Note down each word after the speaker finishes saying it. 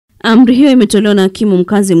Amri hiyo imetolewa na hakimu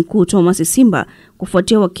mkazi mkuu Thomas Simba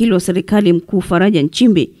kufuatia wakili wa serikali mkuu Faraja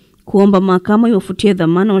Nchimbi kuomba mahakama iwafutie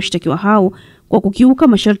dhamana washtakiwa hao kwa kukiuka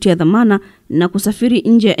masharti ya dhamana na kusafiri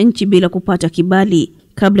nje ya nchi bila kupata kibali.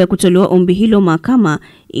 Kabla ya kutolewa ombi hilo, mahakama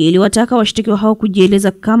iliwataka washtakiwa hao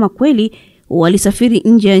kujieleza kama kweli walisafiri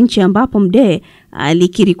nje ya nchi, ambapo Mdee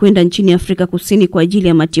alikiri kwenda nchini Afrika Kusini kwa ajili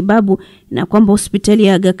ya matibabu na kwamba hospitali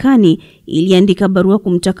ya Aga Khan iliandika barua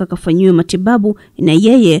kumtaka kafanyiwe matibabu na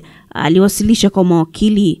yeye aliwasilisha kwa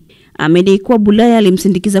mawakili. Amedai kuwa Bulaya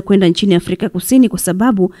alimsindikiza kwenda nchini Afrika Kusini kwa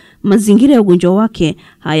sababu mazingira ya ugonjwa wake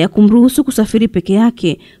hayakumruhusu kusafiri peke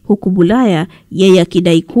yake, huku Bulaya yeye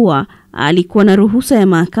akidai kuwa alikuwa na ruhusa ya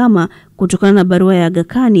mahakama kutokana na barua ya Aga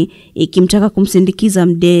Khan ikimtaka kumsindikiza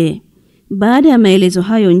Mdee. Baada ya maelezo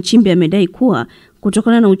hayo, Nchimbi amedai kuwa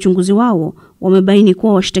kutokana na uchunguzi wao wamebaini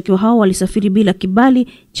kuwa washtakiwa hao walisafiri bila kibali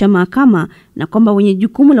cha mahakama na kwamba wenye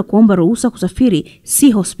jukumu la kuomba ruhusa kusafiri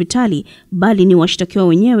si hospitali bali ni washtakiwa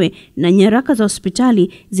wenyewe, na nyaraka za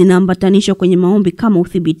hospitali zinaambatanishwa kwenye maombi kama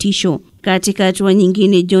uthibitisho. Katika hatua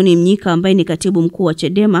nyingine, John Mnyika ambaye ni katibu mkuu wa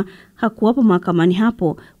Chadema hakuwapo mahakamani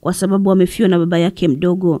hapo kwa sababu amefiwa na baba yake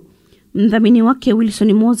mdogo. Mdhamini wake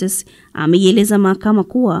Wilson Moses ameieleza mahakama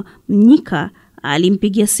kuwa Mnyika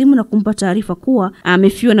alimpigia simu na kumpa taarifa kuwa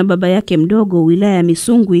amefiwa na baba yake mdogo wilaya ya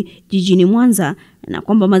Misungwi jijini Mwanza na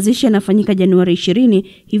kwamba mazishi yanafanyika Januari 20,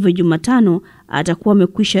 hivyo Jumatano atakuwa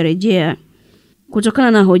amekwisha rejea.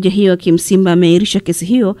 Kutokana na hoja hiyo, Kimsimba ameahirisha kesi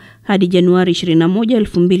hiyo hadi Januari 21,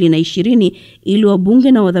 2020 ili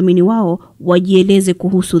wabunge na wadhamini wao wajieleze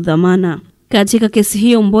kuhusu dhamana. Katika kesi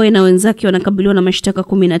hiyo, Mbowe na wenzake wanakabiliwa na mashtaka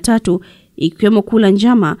 13 ikiwemo kula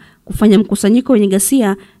njama, kufanya mkusanyiko wenye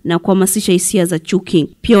ghasia na kuhamasisha hisia za chuki.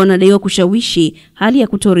 Pia wanadaiwa kushawishi hali ya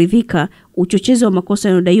kutoridhika, uchochezi wa makosa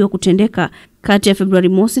yanayodaiwa kutendeka kati ya Februari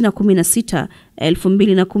 1 na 16,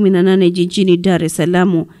 2018 jijini Dar es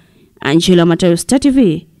Salaam. Angela Matayo, Star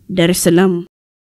TV, Dar es Salaam.